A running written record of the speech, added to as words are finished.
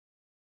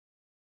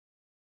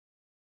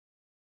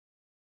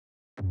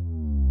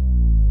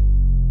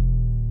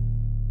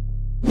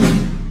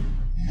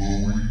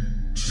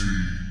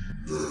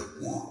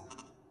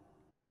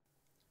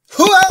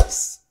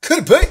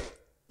Could it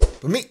be?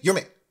 But me, your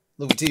man,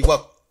 Louie T.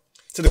 Welcome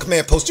to the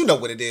command post. You know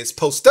what it is.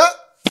 Post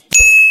up.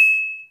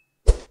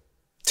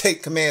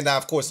 Take command. I,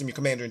 of course, am your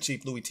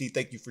commander-in-chief, Louie T.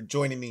 Thank you for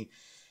joining me.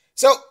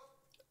 So,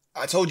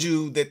 I told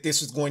you that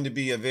this was going to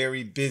be a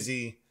very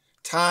busy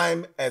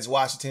time as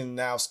Washington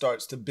now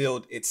starts to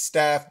build its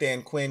staff.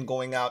 Dan Quinn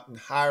going out and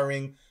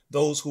hiring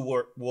those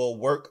who will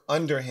work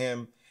under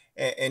him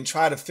and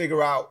try to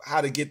figure out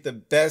how to get the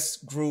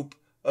best group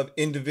of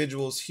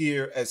individuals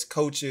here as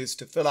coaches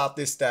to fill out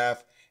this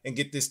staff and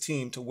get this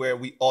team to where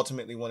we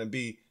ultimately want to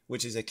be,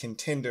 which is a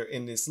contender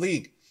in this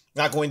league.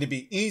 Not going to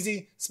be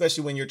easy,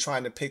 especially when you're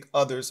trying to pick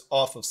others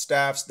off of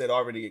staffs that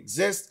already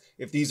exist.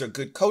 If these are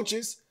good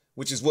coaches,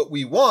 which is what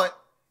we want,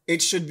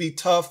 it should be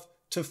tough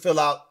to fill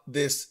out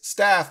this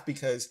staff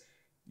because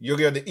you're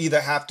going to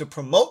either have to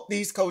promote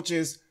these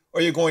coaches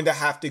or you're going to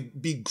have to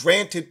be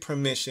granted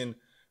permission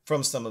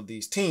from some of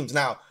these teams.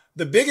 Now,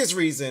 the biggest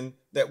reason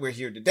that we're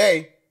here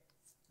today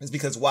is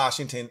because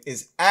Washington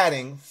is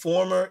adding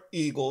former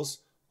Eagles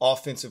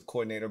offensive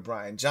coordinator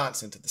Brian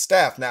Johnson to the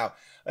staff. Now,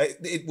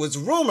 it was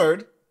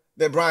rumored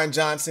that Brian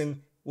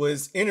Johnson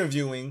was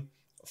interviewing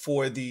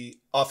for the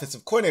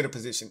offensive coordinator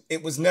position.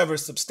 It was never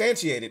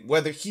substantiated.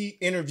 Whether he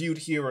interviewed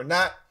here or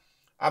not,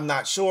 I'm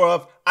not sure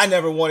of. I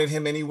never wanted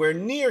him anywhere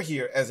near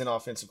here as an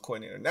offensive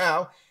coordinator.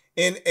 Now,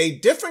 in a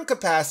different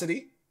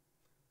capacity,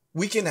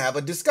 we can have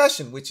a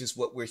discussion, which is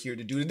what we're here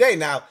to do today.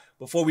 Now,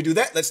 before we do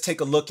that, let's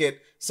take a look at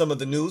some of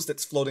the news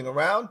that's floating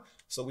around.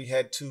 So we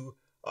head to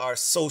our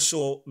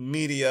social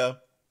media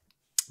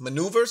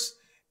maneuvers.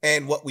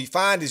 And what we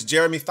find is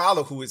Jeremy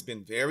Fowler, who has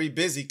been very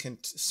busy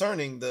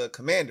concerning the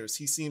Commanders.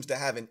 He seems to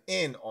have an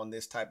in on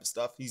this type of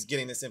stuff. He's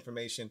getting this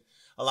information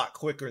a lot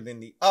quicker than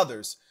the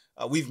others.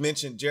 We've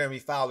mentioned Jeremy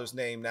Fowler's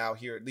name now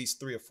here at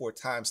least 3 or 4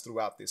 times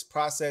throughout this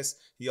process.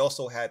 He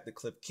also had the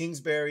Cliff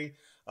Kingsbury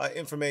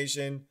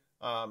information.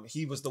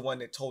 He was the one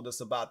that told us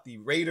about the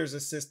Raiders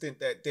assistant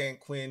that Dan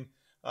Quinn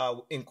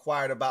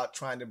inquired about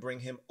trying to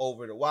bring him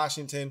over to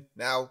Washington.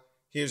 Now,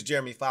 here's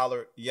Jeremy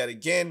Fowler yet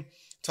again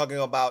talking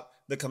about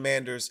the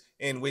Commanders,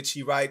 in which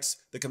he writes,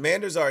 the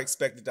Commanders are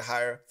expected to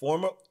hire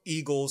former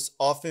Eagles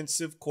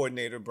offensive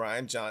coordinator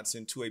Brian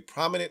Johnson to a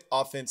prominent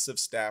offensive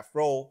staff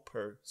role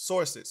per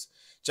sources.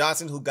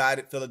 Johnson, who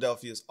guided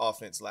Philadelphia's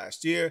offense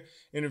last year,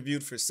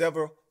 interviewed for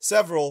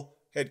several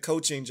head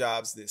coaching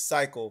jobs this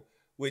cycle,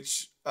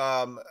 which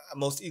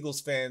most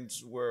Eagles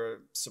fans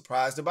were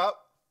surprised about.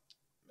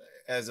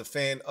 As a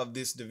fan of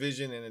this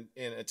division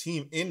and a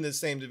team in the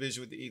same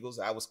division with the Eagles,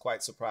 I was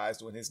quite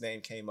surprised when his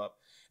name came up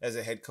as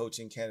a head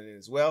coaching candidate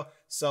as well.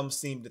 Some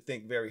seem to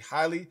think very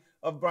highly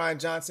of Brian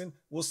Johnson.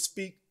 We'll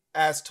speak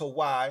as to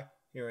why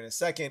here in a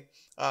second,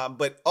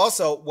 but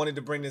also wanted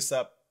to bring this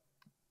up.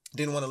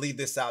 Didn't want to leave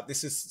this out.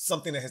 This is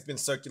something that has been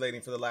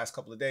circulating for the last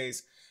couple of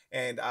days,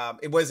 and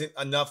it wasn't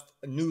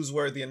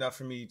newsworthy enough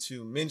for me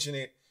to mention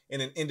it in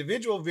an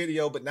individual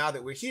video, but now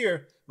that we're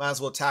here, might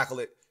as well tackle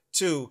it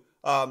too.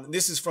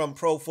 This is from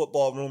Pro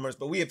Football Rumors,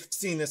 but we have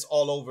seen this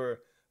all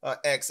over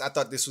X. I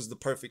thought this was the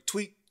perfect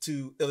tweet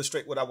to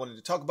illustrate what I wanted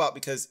to talk about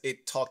because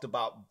it talked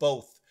about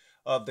both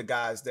of the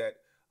guys that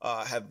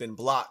have been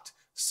blocked.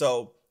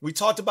 So we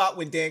talked about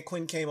when Dan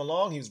Quinn came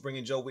along, he was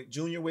bringing Joe Witt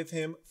Jr. with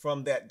him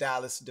from that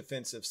Dallas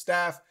defensive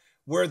staff.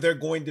 Were there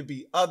going to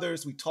be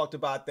others? We talked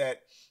about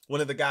that.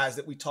 One of the guys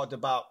that we talked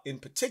about in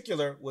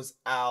particular was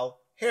Al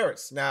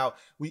Harris. Now,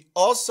 we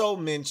also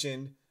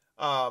mentioned,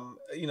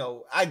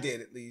 I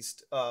did at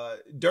least,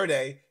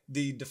 Durde,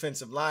 the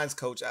defensive lines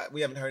coach.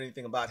 We haven't heard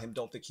anything about him.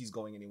 Don't think he's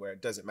going anywhere.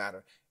 It doesn't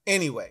matter.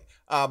 Anyway,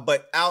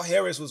 but Al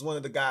Harris was one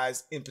of the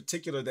guys in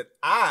particular that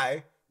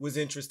I was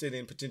interested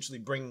in potentially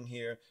bringing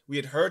here. We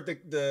had heard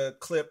the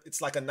clip.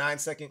 It's like a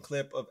 9-second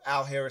clip of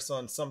Al Harris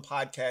on some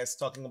podcast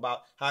talking about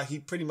how he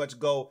pretty much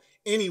go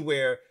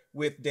anywhere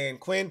with Dan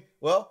Quinn.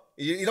 Well,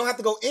 you don't have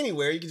to go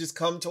anywhere. You can just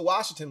come to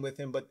Washington with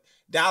him. But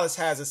Dallas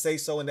has a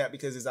say-so in that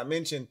because, as I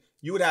mentioned,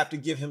 you would have to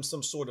give him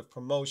some sort of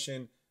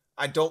promotion.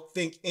 I don't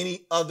think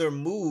any other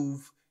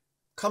move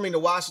coming to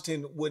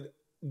Washington would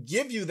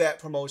give you that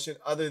promotion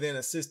other than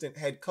assistant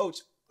head coach.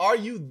 Are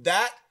you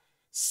that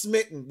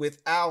smitten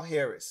with Al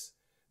Harris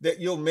that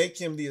you'll make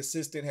him the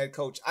assistant head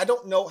coach? I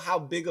don't know how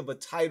big of a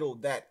title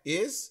that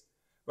is,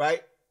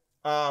 right?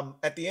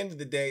 At the end of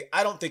the day,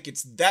 I don't think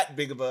it's that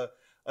big of a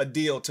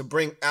deal to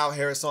bring Al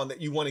Harris on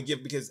that you want to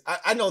give, because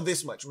I know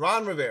this much.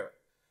 Ron Rivera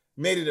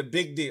made it a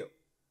big deal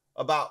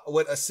about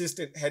what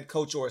assistant head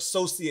coach or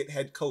associate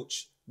head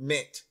coach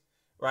meant,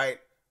 right?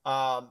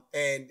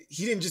 And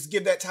he didn't just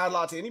give that title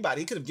out to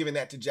anybody. He could have given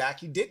that to Jack.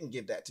 He didn't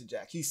give that to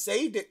Jack. He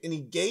saved it and he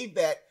gave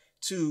that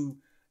to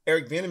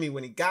Eric Bieniemy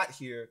when he got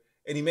here,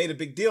 and he made a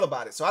big deal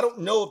about it. So I don't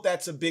know if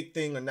that's a big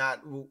thing or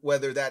not,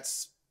 whether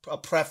that's a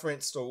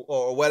preference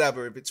or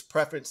whatever, if it's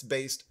preference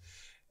based.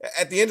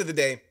 At the end of the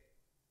day,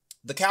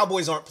 the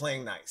Cowboys aren't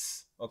playing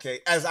nice, okay?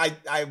 As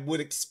I would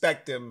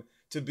expect them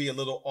to be a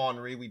little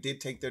ornery. We did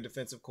take their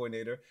defensive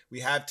coordinator. We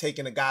have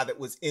taken a guy that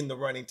was in the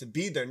running to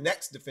be their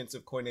next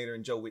defensive coordinator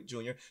in Joe Witt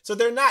Jr. So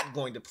they're not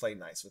going to play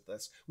nice with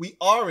us. We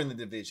are in the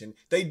division.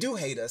 They do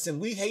hate us and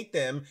we hate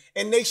them,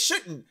 and they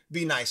shouldn't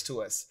be nice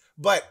to us.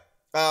 But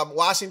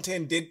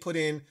Washington did put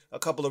in a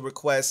couple of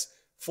requests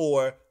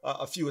for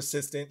a few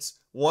assistants.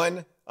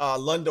 One,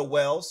 Lunda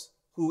Wells,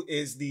 who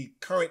is the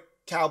current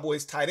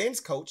Cowboys tight ends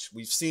coach.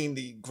 We've seen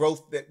the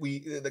growth that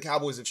the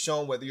Cowboys have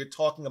shown, whether you're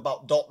talking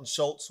about Dalton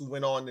Schultz, who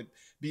went on to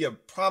be a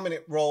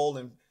prominent role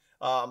and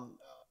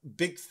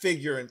big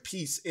figure and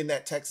piece in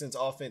that Texans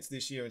offense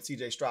this year in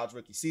C.J. Stroud's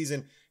rookie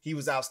season. He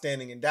was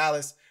outstanding in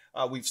Dallas.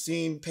 We've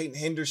seen Peyton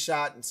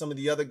Hendershot and some of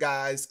the other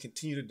guys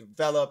continue to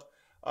develop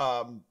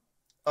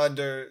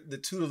under the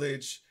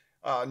tutelage.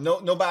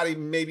 Nobody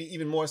maybe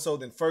even more so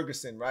than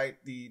Ferguson, right?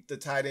 The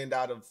tight end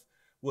out of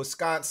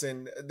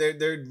Wisconsin.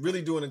 They're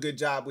really doing a good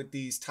job with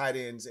these tight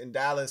ends in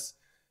Dallas.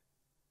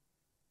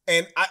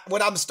 And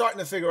what I'm starting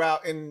to figure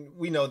out, and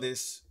we know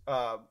this,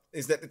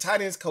 is that the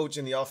tight ends coach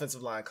and the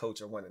offensive line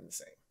coach are one and the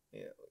same.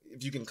 You know,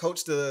 if you can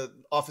coach the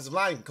offensive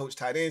line, you can coach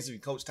tight ends. If you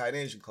can coach tight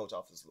ends, you can coach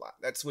offensive line.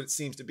 That's what it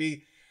seems to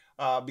be,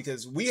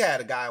 because we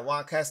had a guy,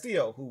 Juan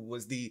Castillo, who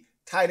was the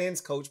tight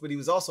ends coach, but he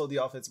was also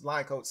the offensive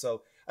line coach.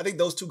 So I think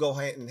those two go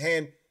hand in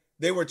hand.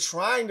 They were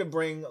trying to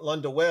bring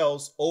Lunda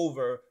Wells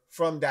over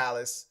from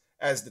Dallas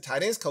as the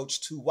tight ends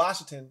coach to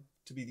Washington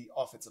to be the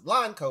offensive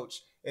line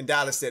coach. And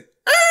Dallas said,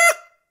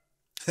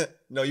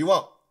 no, you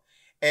won't.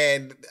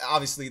 And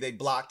obviously they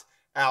blocked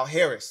Al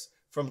Harris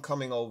from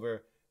coming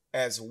over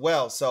as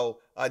well. So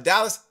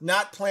Dallas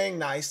not playing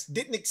nice.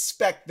 Didn't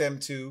expect them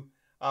to,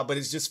 but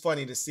it's just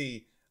funny to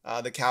see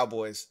the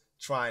Cowboys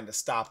trying to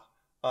stop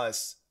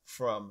us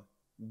from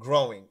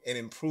growing and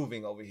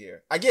improving over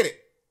here. I get it.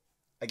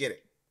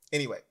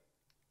 Anyway,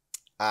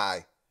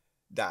 I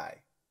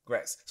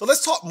digress. So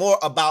let's talk more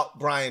about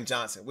Brian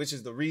Johnson, which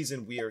is the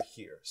reason we are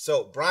here.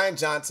 So Brian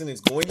Johnson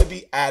is going to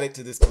be added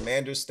to this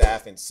Commander's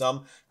staff in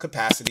some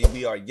capacity.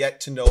 We are yet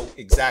to know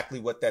exactly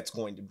what that's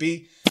going to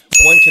be.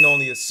 One can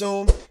only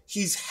assume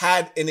he's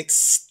had an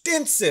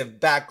extensive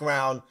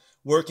background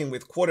working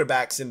with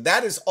quarterbacks, and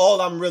that is all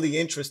I'm really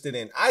interested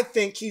in. I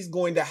think he's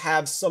going to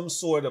have some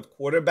sort of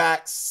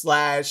quarterback /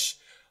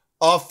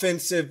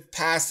 offensive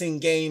passing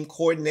game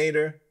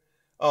coordinator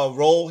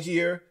role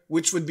here,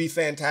 which would be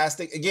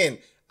fantastic. Again,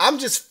 I'm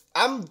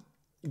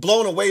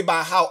blown away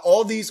by how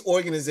all these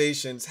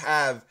organizations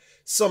have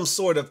some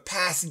sort of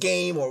pass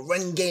game or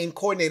run game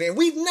coordinator. And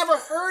we've never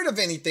heard of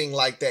anything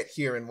like that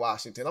here in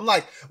Washington. I'm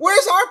like,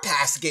 where's our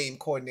pass game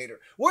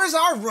coordinator? Where's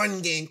our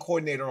run game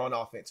coordinator on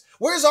offense?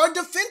 Where's our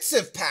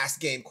defensive pass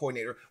game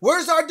coordinator?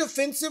 Where's our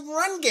defensive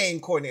run game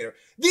coordinator?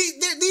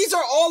 These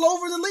are all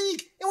over the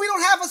league, and we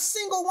don't have a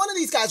single one of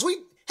these guys. We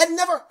had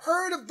never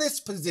heard of this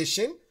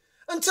position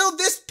until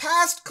this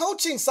past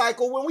coaching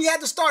cycle, when we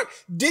had to start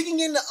digging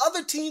into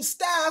other team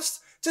staffs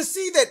to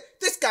see that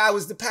this guy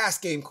was the pass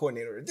game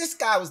coordinator, this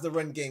guy was the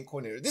run game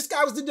coordinator, this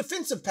guy was the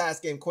defensive pass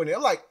game coordinator.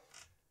 I'm like,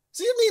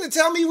 so you mean to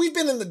tell me we've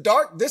been in the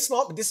dark this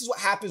long? But this is what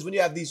happens when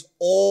you have these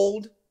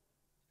old,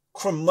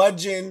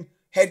 curmudgeon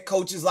head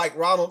coaches like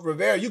Ronald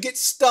Rivera. You get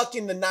stuck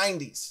in the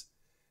 90s.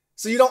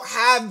 So you don't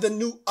have the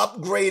new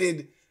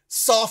upgraded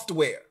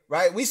software,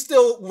 right? We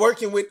still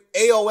working with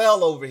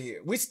AOL over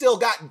here. We still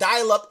got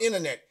dial-up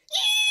internet.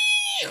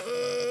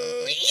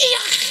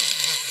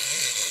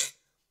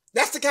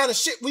 That's the kind of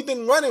shit we've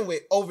been running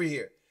with over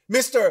here.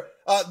 Mr.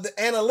 The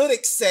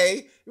analytics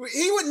say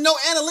he wouldn't know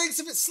analytics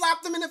if it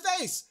slapped him in the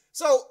face.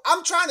 So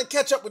I'm trying to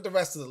catch up with the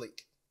rest of the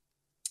league.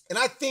 And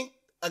I think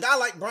a guy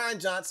like Brian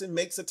Johnson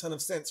makes a ton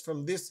of sense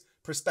from this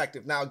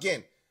perspective. Now,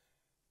 again,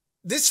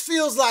 this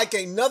feels like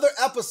another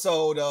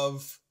episode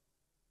of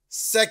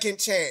Second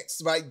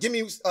Chance, right? Give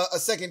me a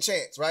second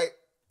chance, right?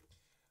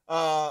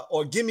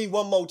 Or give me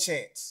one more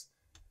chance.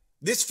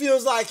 This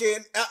feels like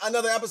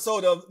another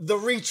episode of The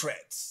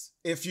Retreads,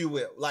 if you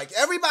will. Like,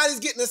 everybody's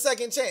getting a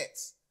second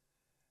chance.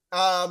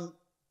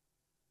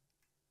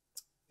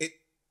 If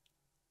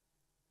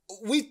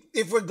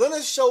we're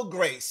gonna show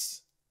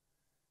grace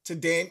to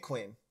Dan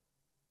Quinn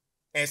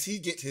as he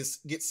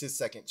gets his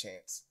second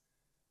chance,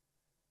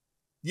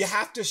 you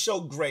have to show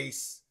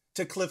grace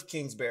to Cliff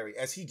Kingsbury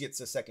as he gets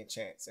a second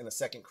chance and a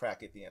second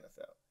crack at the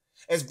NFL.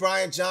 As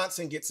Brian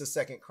Johnson gets a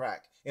second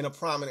crack in a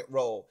prominent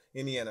role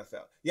in the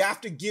NFL. You have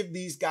to give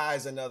these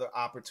guys another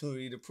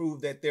opportunity to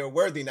prove that they're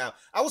worthy. Now,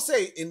 I will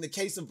say in the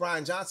case of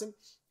Brian Johnson,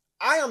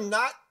 I am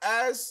not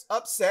as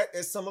upset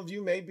as some of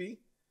you may be,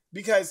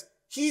 because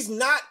he's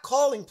not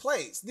calling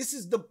plays. This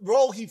is the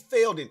role he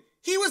failed in.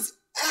 He was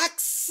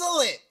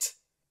excellent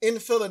in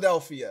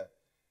Philadelphia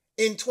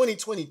in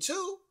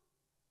 2022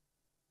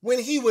 when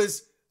he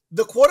was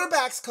the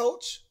quarterback's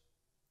coach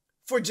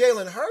for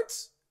Jalen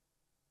Hurts.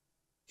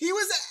 He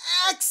was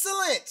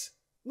excellent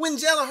when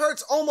Jalen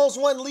Hurts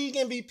almost won league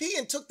MVP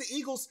and took the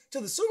Eagles to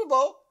the Super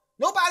Bowl.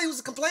 Nobody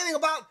was complaining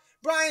about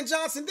Brian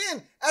Johnson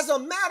then. As a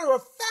matter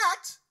of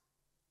fact,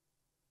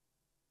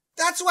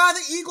 that's why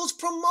the Eagles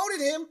promoted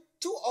him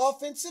to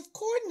offensive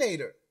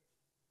coordinator,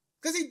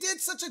 because he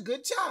did such a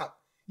good job.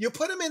 You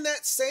put him in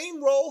that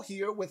same role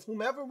here with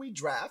whomever we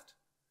draft.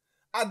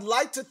 I'd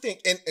like to think,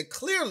 and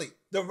clearly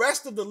the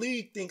rest of the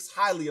league thinks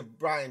highly of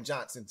Brian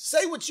Johnson.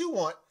 Say what you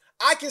want.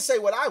 I can say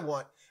what I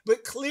want.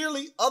 But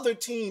clearly other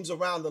teams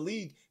around the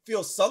league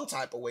feel some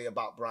type of way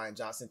about Brian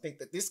Johnson, think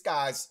that this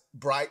guy's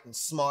bright and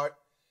smart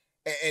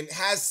and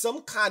has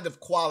some kind of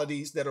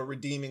qualities that are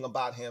redeeming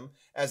about him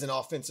as an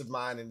offensive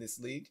mind in this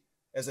league,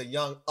 as a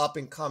young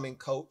up-and-coming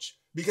coach,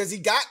 because he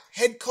got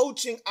head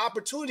coaching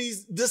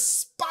opportunities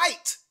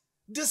despite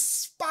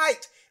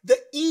the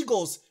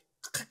Eagles'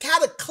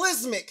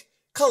 cataclysmic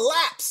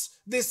collapse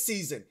this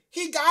season.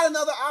 He got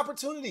another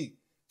opportunity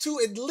to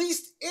at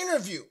least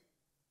interview.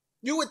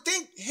 You would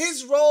think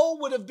his role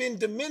would have been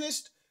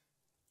diminished,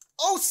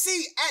 OC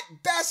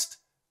at best,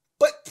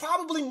 but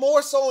probably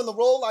more so in the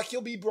role like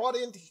he'll be brought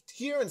in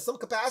here in some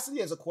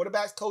capacity as a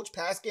quarterback's coach,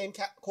 pass game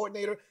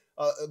coordinator,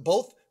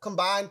 both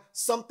combined,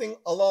 something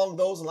along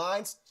those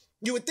lines.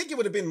 You would think it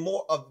would have been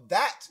more of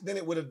that than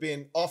it would have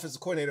been offensive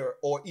coordinator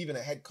or even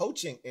a head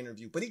coaching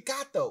interview, but he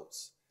got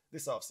those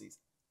this offseason.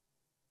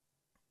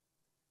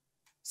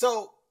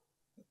 So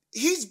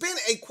he's been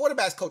a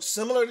quarterback's coach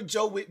similar to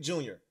Joe Witt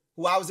Jr.,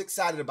 who I was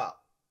excited about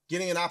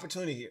getting an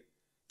opportunity here.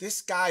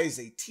 This guy is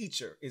a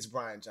teacher, is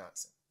Brian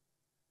Johnson.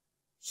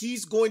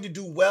 He's going to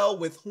do well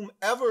with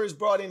whomever is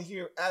brought in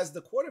here as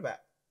the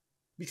quarterback,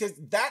 because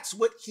that's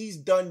what he's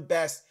done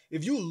best.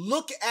 If you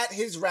look at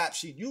his rap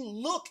sheet, you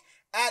look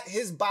at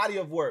his body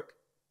of work,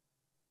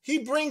 he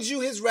brings you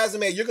his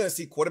resume. You're going to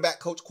see quarterback,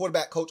 coach,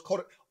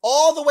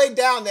 all the way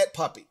down that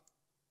puppy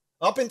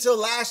up until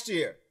last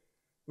year,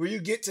 where you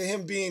get to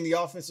him being the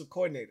offensive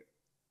coordinator.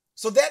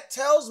 So that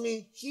tells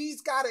me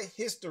he's got a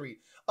history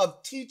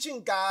of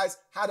teaching guys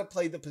how to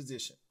play the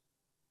position.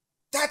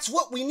 That's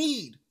what we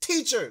need,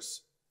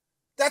 teachers.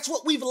 That's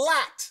what we've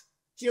lacked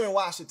here in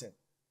Washington.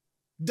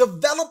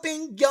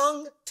 Developing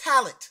young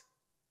talent.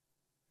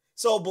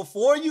 So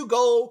before you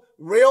go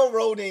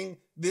railroading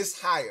this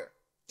hire,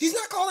 he's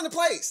not calling the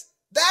plays.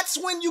 That's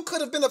when you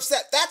could have been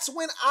upset. That's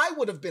when I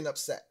would have been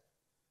upset.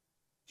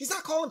 He's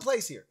not calling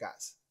plays here,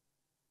 guys.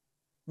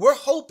 We're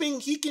hoping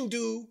he can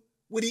do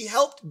what he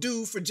helped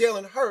do for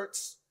Jalen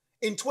Hurts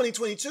in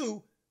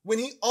 2022 when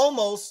he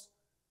almost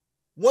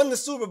won the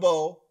Super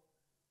Bowl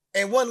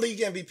and won league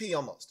MVP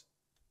almost.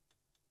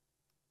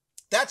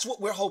 That's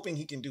what we're hoping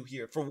he can do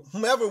here for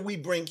whomever we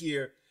bring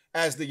here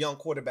as the young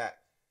quarterback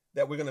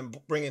that we're going to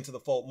bring into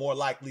the fold, more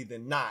likely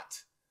than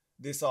not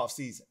this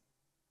offseason.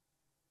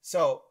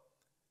 So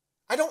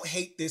I don't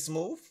hate this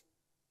move.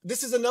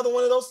 This is another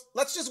one of those,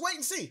 let's just wait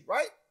and see,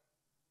 right?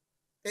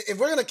 If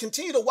we're going to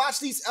continue to watch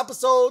these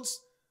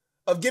episodes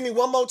of Give Me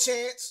One More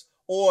Chance,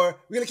 or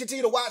we're going to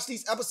continue to watch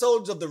these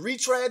episodes of the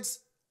retreads,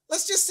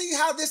 let's just see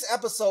how this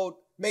episode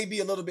may be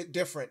a little bit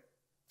different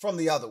from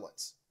the other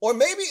ones. Or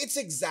maybe it's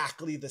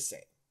exactly the same.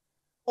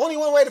 Only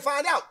one way to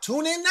find out.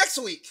 Tune in next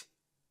week.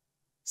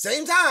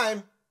 Same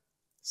time,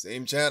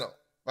 same channel,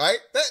 right?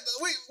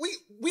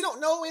 We don't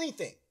know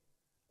anything.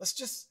 Let's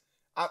just,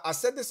 I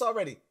said this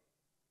already.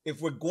 If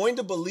we're going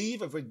to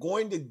believe, if we're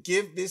going to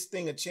give this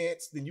thing a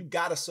chance, then you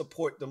got to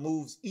support the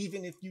moves,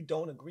 even if you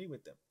don't agree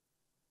with them.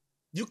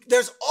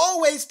 There's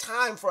always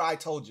time for I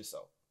told you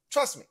so.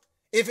 Trust me.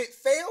 If it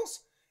fails,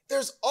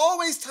 there's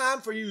always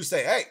time for you to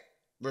say, hey,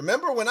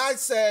 remember when I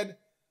said,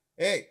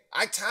 hey,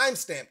 I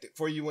timestamped it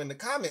for you in the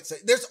comments.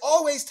 There's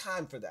always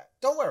time for that.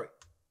 Don't worry.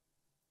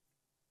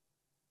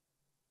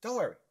 Don't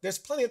worry. There's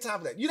plenty of time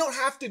for that. You don't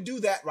have to do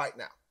that right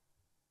now.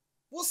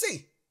 We'll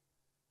see.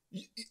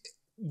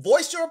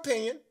 Voice your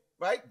opinion,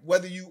 right?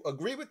 Whether you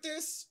agree with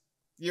this,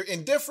 you're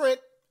indifferent,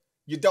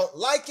 you don't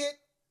like it,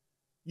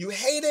 you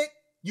hate it,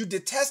 you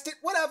detest it,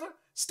 whatever.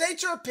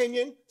 State your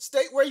opinion,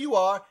 state where you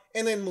are,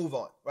 and then move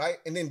on, right?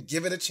 And then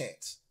give it a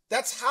chance.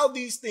 That's how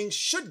these things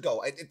should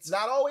go. It's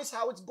not always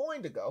how it's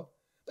going to go,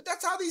 but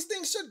that's how these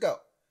things should go.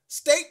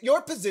 State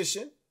your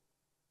position,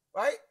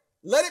 right?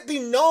 Let it be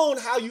known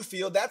how you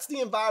feel. That's the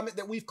environment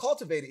that we've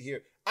cultivated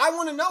here. I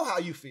want to know how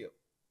you feel.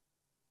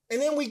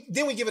 And then we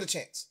give it a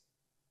chance.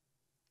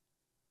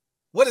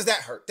 What does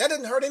that hurt? That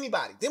doesn't hurt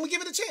anybody. Then we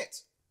give it a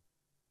chance.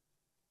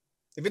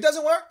 If it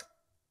doesn't work,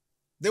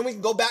 then we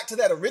can go back to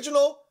that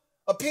original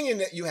opinion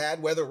that you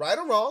had, whether right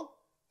or wrong,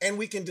 and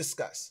we can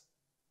discuss.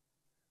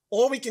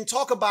 Or we can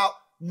talk about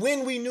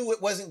when we knew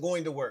it wasn't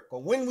going to work,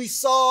 or when we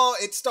saw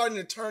it starting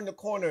to turn the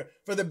corner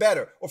for the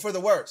better or for the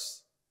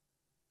worse.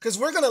 Because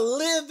we're going to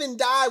live and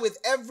die with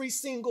every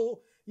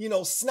single,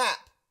 snap.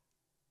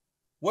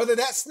 Whether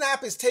that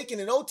snap is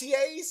taken in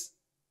OTAs,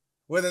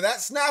 whether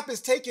that snap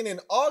is taken in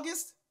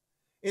August,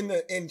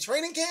 in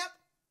training camp,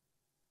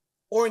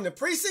 or in the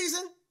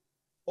preseason,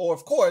 or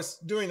of course,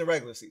 during the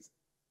regular season.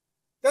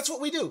 That's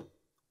what we do.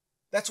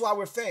 That's why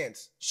we're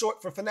fans,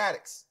 short for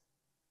fanatics.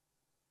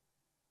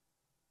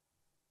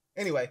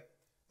 Anyway,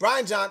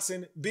 Brian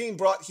Johnson being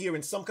brought here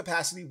in some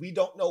capacity. We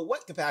don't know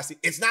what capacity.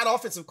 It's not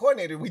offensive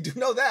coordinator. We do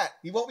know that.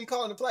 He won't be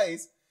calling the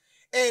plays.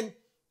 And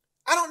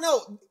I don't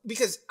know,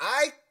 because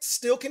I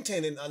still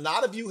contend, and a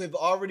lot of you have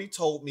already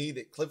told me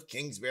that Cliff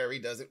Kingsbury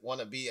doesn't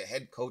want to be a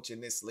head coach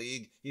in this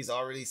league. He's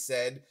already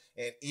said,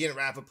 and Ian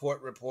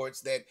Rappaport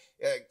reports that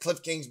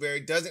Cliff Kingsbury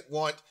doesn't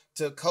want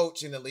to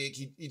coach in the league.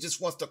 He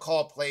just wants to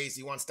call plays.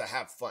 He wants to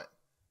have fun.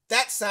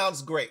 That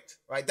sounds great,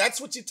 right? That's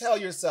what you tell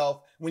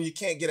yourself when you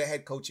can't get a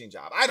head coaching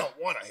job. I don't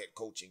want a head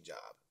coaching job.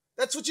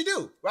 That's what you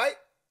do, right?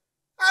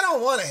 I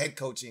don't want a head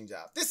coaching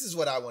job. This is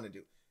what I want to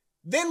do.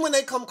 Then when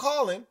they come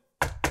calling,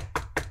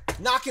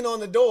 knocking on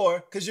the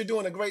door because you're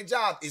doing a great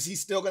job, is he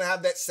still going to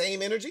have that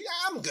same energy?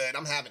 I'm good.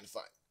 I'm having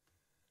fun.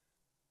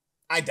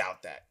 I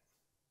doubt that.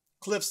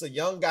 Cliff's a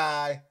young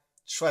guy.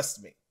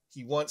 Trust me.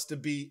 He wants to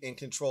be in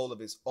control of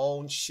his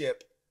own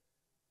ship.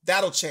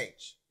 That'll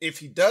change. If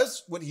he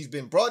does what he's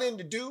been brought in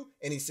to do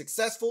and he's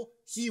successful,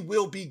 he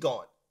will be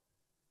gone.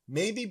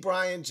 Maybe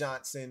Brian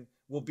Johnson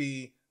will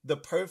be the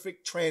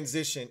perfect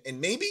transition. And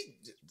maybe,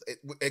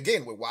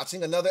 again, we're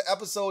watching another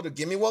episode of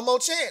Give Me One More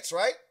Chance,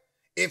 right?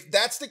 If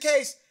that's the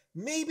case,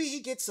 maybe he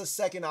gets a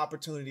second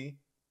opportunity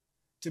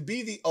to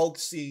be the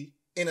OC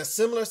in a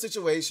similar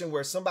situation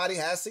where somebody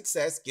has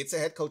success, gets a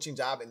head coaching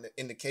job.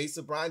 In the case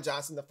of Brian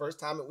Johnson, the first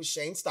time it was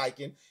Shane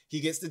Steichen. He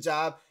gets the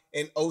job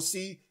and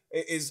OC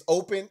is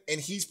open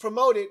and he's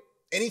promoted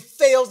and he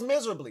fails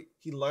miserably.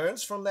 He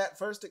learns from that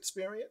first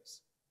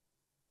experience.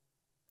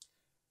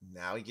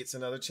 Now he gets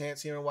another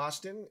chance here in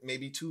Washington,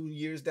 maybe 2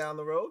 years down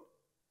the road,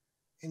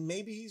 and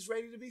maybe he's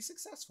ready to be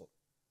successful.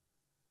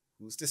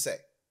 Who's to say?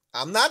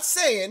 I'm not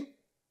saying,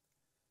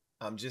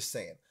 I'm just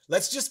saying.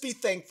 Let's just be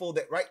thankful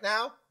that right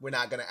now, we're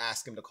not going to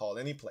ask him to call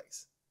any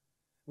plays.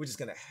 We're just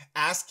going to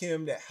ask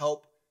him to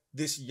help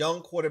this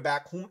young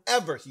quarterback,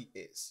 whomever he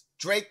is,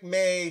 Drake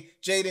May,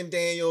 Jaden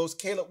Daniels,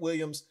 Caleb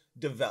Williams,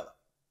 develop.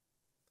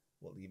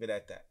 We'll leave it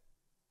at that.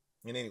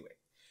 And anyway,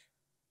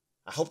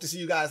 I hope to see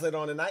you guys later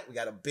on tonight. We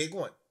got a big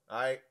one. All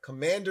right.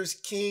 Commanders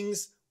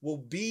Kings will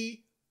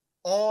be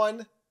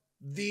on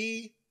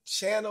the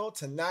channel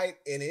tonight,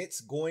 and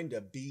it's going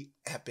to be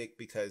epic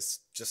because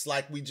just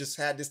like we just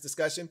had this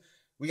discussion,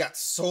 we got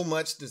so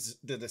much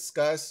to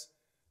discuss.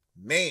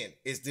 Man,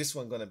 is this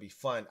one going to be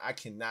fun. I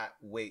cannot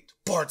wait.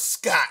 Bart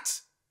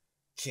Scott.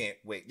 Can't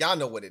wait. Y'all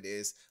know what it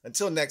is.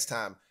 Until next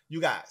time,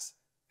 you guys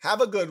have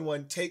a good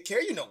one. Take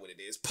care. You know what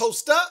it is.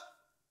 Post up.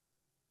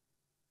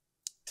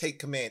 Take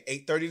command.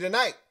 8:30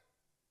 tonight.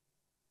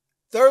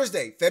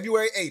 Thursday,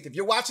 February 8th. If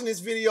you're watching this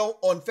video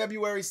on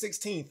February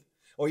 16th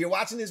or you're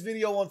watching this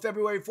video on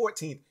February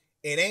 14th,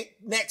 it ain't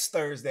next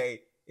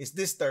Thursday. It's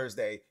this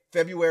Thursday,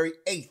 February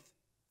 8th.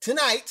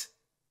 Tonight,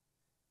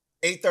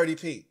 8:30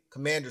 p.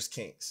 Commanders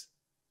Kings.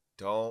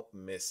 Don't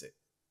miss it.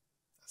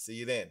 I'll see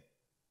you then.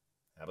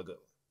 Have a good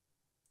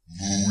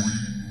one.